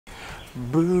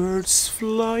Birds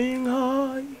flying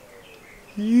high,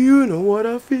 you know what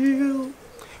I feel.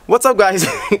 What's up, guys?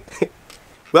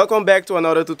 Welcome back to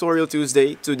another Tutorial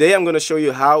Tuesday. Today I'm going to show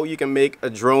you how you can make a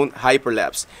drone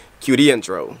hyperlapse. Cue the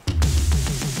intro.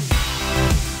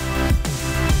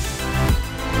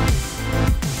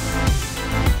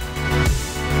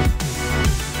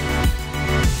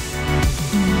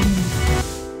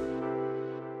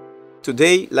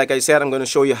 Today, like I said, I'm going to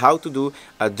show you how to do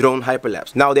a drone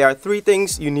hyperlapse. Now, there are three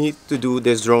things you need to do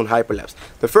this drone hyperlapse.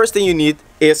 The first thing you need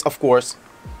is, of course,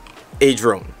 a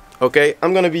drone. Okay,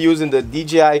 I'm going to be using the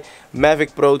DJI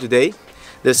MAVIC PRO today.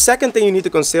 The second thing you need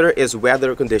to consider is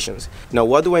weather conditions. Now,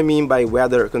 what do I mean by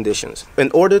weather conditions?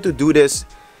 In order to do this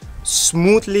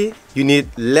smoothly, you need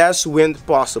less wind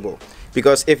possible.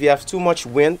 Because if you have too much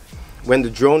wind, when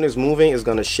the drone is moving, it's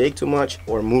gonna shake too much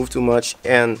or move too much,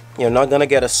 and you're not gonna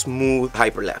get a smooth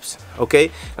hyperlapse.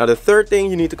 Okay, now the third thing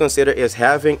you need to consider is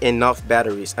having enough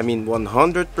batteries. I mean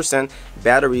 100%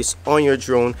 batteries on your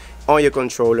drone, on your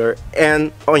controller,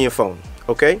 and on your phone.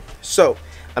 Okay, so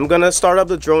I'm gonna start up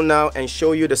the drone now and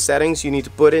show you the settings you need to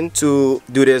put in to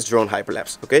do this drone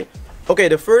hyperlapse. Okay,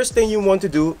 the first thing you want to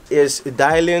do is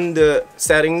dial in the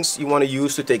settings you want to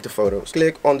use to take the photos.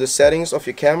 Click on the settings of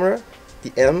your camera,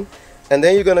 the M, and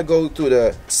then you're gonna go to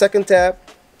the second tab,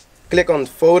 click on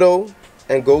photo,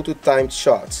 and go to timed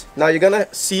shots. Now you're gonna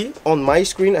see on my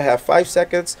screen I have 5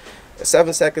 seconds,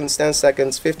 7 seconds, 10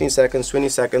 seconds, 15 seconds, 20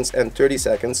 seconds, and 30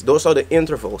 seconds. Those are the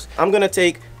intervals. I'm gonna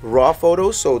take raw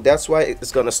photos, so that's why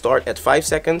it's gonna start at 5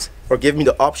 seconds, or give me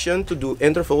the option to do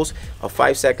intervals of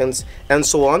 5 seconds and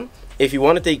so on. If you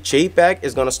want to take JPEG,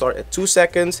 it's gonna start at 2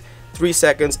 seconds, 3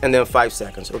 seconds, and then 5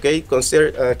 seconds. Okay,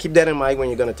 consider keep that in mind when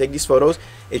you're gonna take these photos.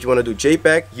 If you want to do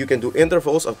JPEG, you can do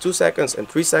intervals of 2 seconds and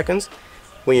 3 seconds.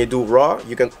 When you do RAW,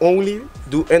 you can only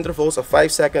do intervals of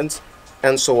 5 seconds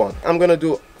and so on. I'm gonna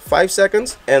do 5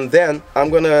 seconds, and then I'm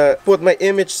gonna put my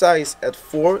image size at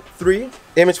 4:3.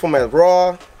 Image format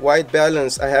raw, white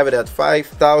balance I have it at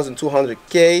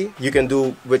 5200K. You can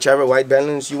do whichever white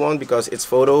balance you want because it's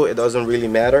photo, it doesn't really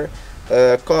matter.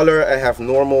 Color I have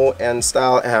normal, and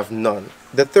style I have none.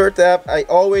 The third tab, I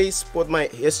always put my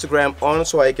histogram on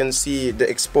so I can see the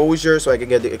exposure, so I can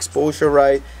get the exposure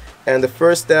right. And the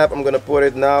first tab, I'm gonna put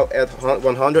it now at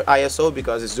 100 ISO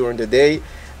because it's during the day.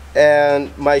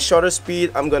 And my shutter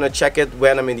speed, I'm gonna check it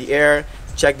when I'm in the air.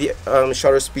 Check the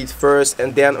shutter speed first,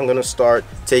 and then I'm gonna start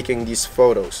taking these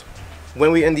photos.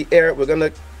 When we're in the air, we're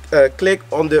gonna click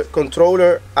on the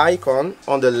controller icon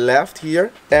on the left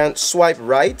here and swipe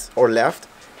right or left,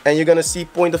 and you're gonna see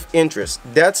point of interest.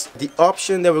 That's the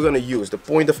option that we're gonna use, the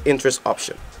point of interest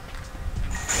option.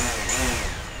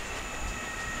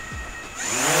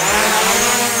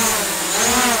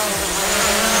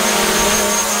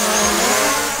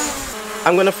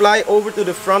 I'm gonna fly over to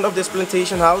the front of this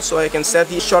plantation house so I can set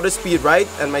the shutter speed right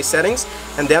and my settings,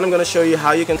 and then I'm gonna show you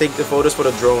how you can take the photos for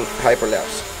the drone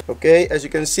hyperlapse. Okay, as you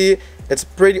can see, it's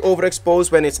pretty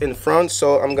overexposed when it's in front,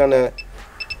 so I'm gonna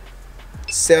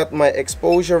set my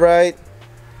exposure right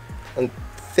and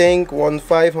think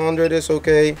 1/500 is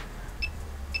okay.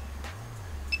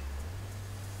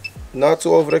 Not too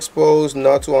overexposed,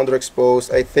 not too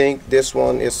underexposed. I think this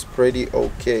one is pretty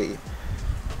okay.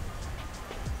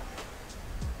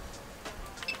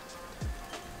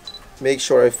 Make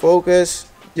sure I focus.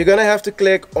 You're gonna have to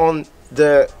click on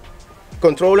the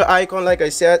controller icon like I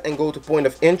said and go to point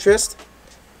of interest.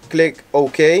 Click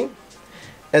OK,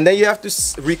 and then you have to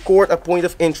record a point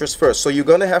of interest first. So you're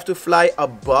gonna have to fly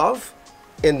above.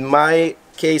 In my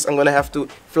case, I'm gonna have to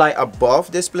fly above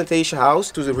this plantation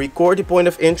house to record the point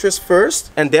of interest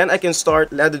first, and then I can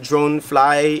start let the drone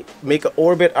fly, make an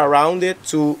orbit around it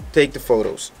to take the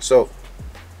photos. So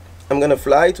I'm gonna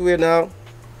fly to it now.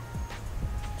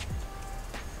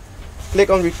 Click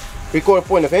on record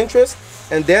point of interest,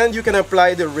 and then you can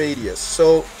apply the radius.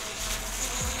 So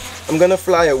I'm gonna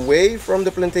fly away from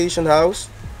the plantation house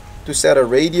to set a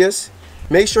radius.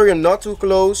 Make sure you're not too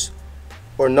close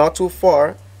or not too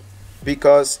far,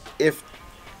 because if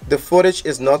the footage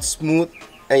is not smooth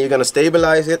and you're gonna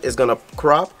stabilize it, it's gonna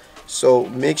crop. So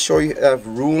make sure you have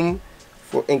room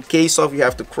for in case of you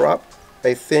have to crop.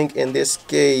 I think in this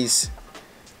case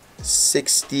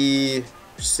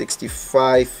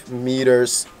 65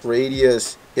 meters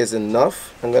radius is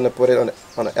enough. I'm gonna put it on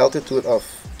an altitude of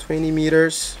 20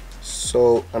 meters,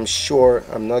 so I'm sure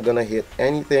I'm not gonna hit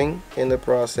anything in the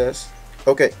process.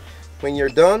 Okay, when you're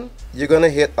done, you're gonna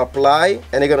hit apply,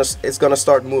 and it's gonna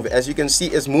start moving. As you can see,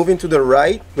 it's moving to the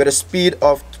right with a speed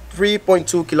of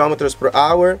 3.2 kilometers per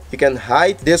hour. You can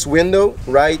hide this window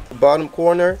right bottom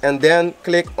corner, and then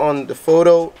click on the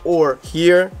photo, or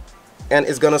here and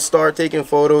it's gonna start taking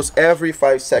photos every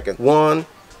 5 seconds. 1,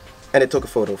 and it took a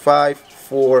photo. 5,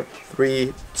 4,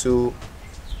 3, 2,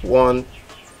 1,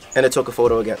 and it took a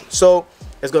photo again. So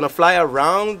it's gonna fly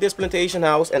around this plantation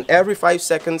house, and every 5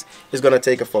 seconds it's gonna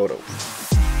take a photo.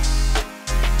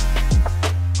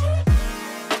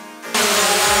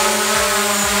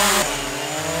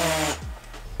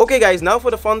 Okay guys, now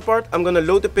for the fun part, I'm gonna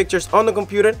load the pictures on the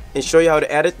computer and show you how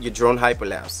to edit your drone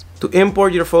hyperlapse. To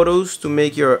import your photos, to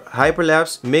make your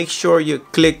hyperlapse, make sure you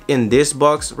click in this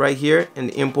box right here in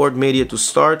the import media to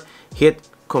start. Hit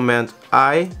Command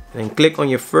I and then click on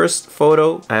your first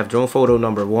photo. I have drone photo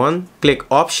number 1. Click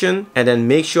option and then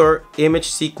make sure image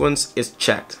sequence is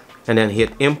checked. And then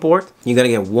hit import. You're gonna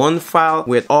get one file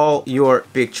with all your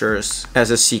pictures as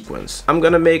a sequence. I'm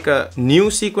gonna make a new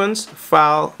sequence,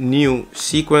 file, new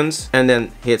sequence, and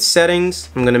then hit settings.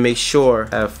 I'm gonna make sure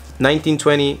I have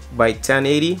 1920 by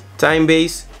 1080, time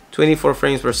base 24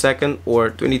 frames per second or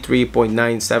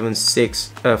 23.976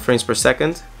 frames per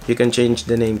second. You can change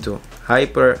the name to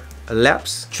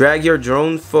Hyperlapse. Drag your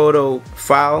drone photo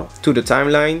file to the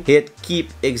timeline. Hit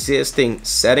keep existing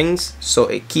settings so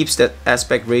it keeps that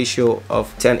aspect ratio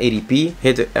of 1080p.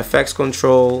 Hit the FX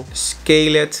control,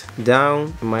 scale it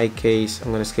down. In my case,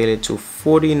 I'm gonna scale it to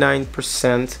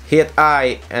 49%. Hit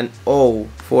I and O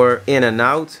for in and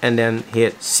out, and then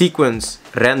hit sequence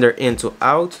render into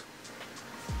out.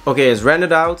 Okay, it's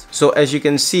rendered out. So as you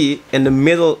can see in the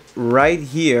middle right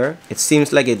here, it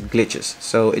seems like it glitches.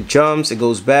 So it jumps, it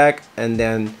goes back, and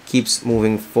then keeps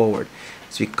moving forward.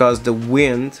 It's because the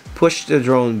wind pushed the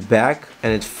drone back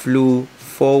and it flew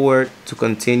forward to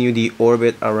continue the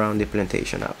orbit around the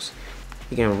plantation house.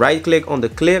 You can right click on the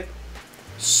clip,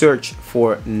 search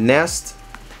for nest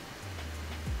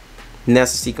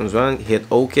sequence 1, hit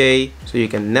OK, so you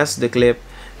can nest the clip,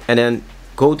 and then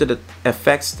go to the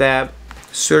effects tab,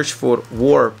 search for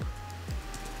warp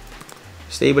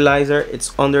stabilizer.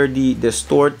 It's under the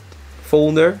distort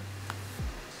folder.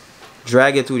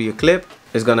 Drag it to your clip.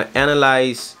 It's gonna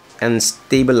analyze and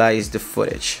stabilize the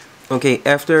footage. Okay,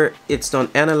 after it's done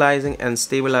analyzing and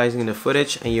stabilizing the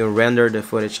footage and you render the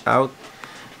footage out,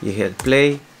 you hit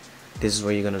play. This is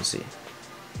what you're gonna see.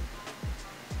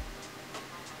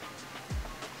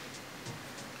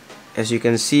 As you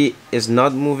can see, it's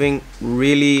not moving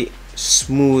really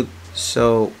smooth.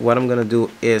 So what I'm gonna do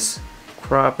is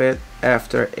crop it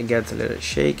after it gets a little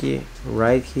shaky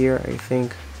right here, I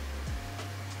think.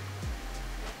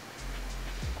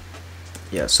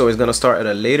 Yeah, so it's gonna start at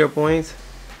a later point,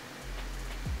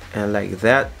 and like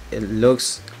that it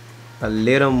looks a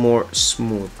little more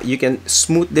smooth. You can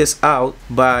smooth this out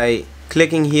by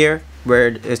clicking here where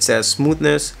it says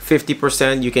smoothness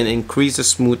 50%. You can increase the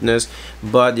smoothness,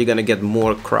 but you're gonna get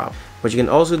more crop. What you can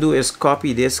also do is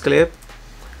copy this clip,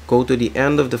 go to the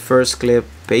end of the first clip,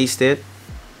 paste it,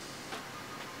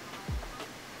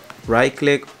 right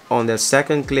click on the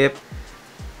second clip,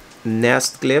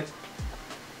 nest clip,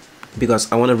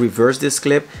 because I want to reverse this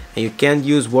clip, and you can't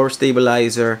use warp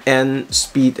stabilizer and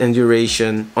speed and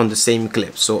duration on the same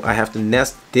clip. So I have to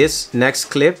nest this next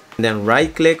clip, and then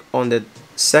right click on the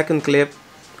second clip,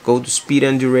 go to speed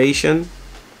and duration,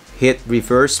 hit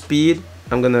reverse speed.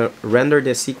 I'm gonna render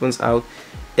this sequence out,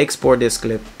 export this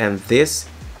clip, and this,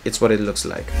 it's what it looks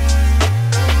like.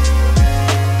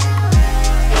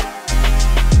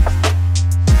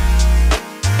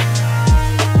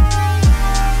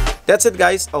 That's it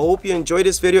guys, I hope you enjoyed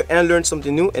this video and learned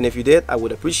something new, and if you did, I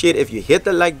would appreciate if you hit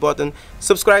the like button,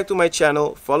 subscribe to my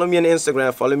channel, follow me on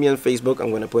Instagram, follow me on Facebook. I'm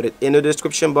going to put it in the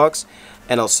description box,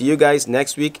 and I'll see you guys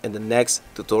next week in the next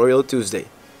Tutorial Tuesday.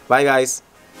 Bye guys.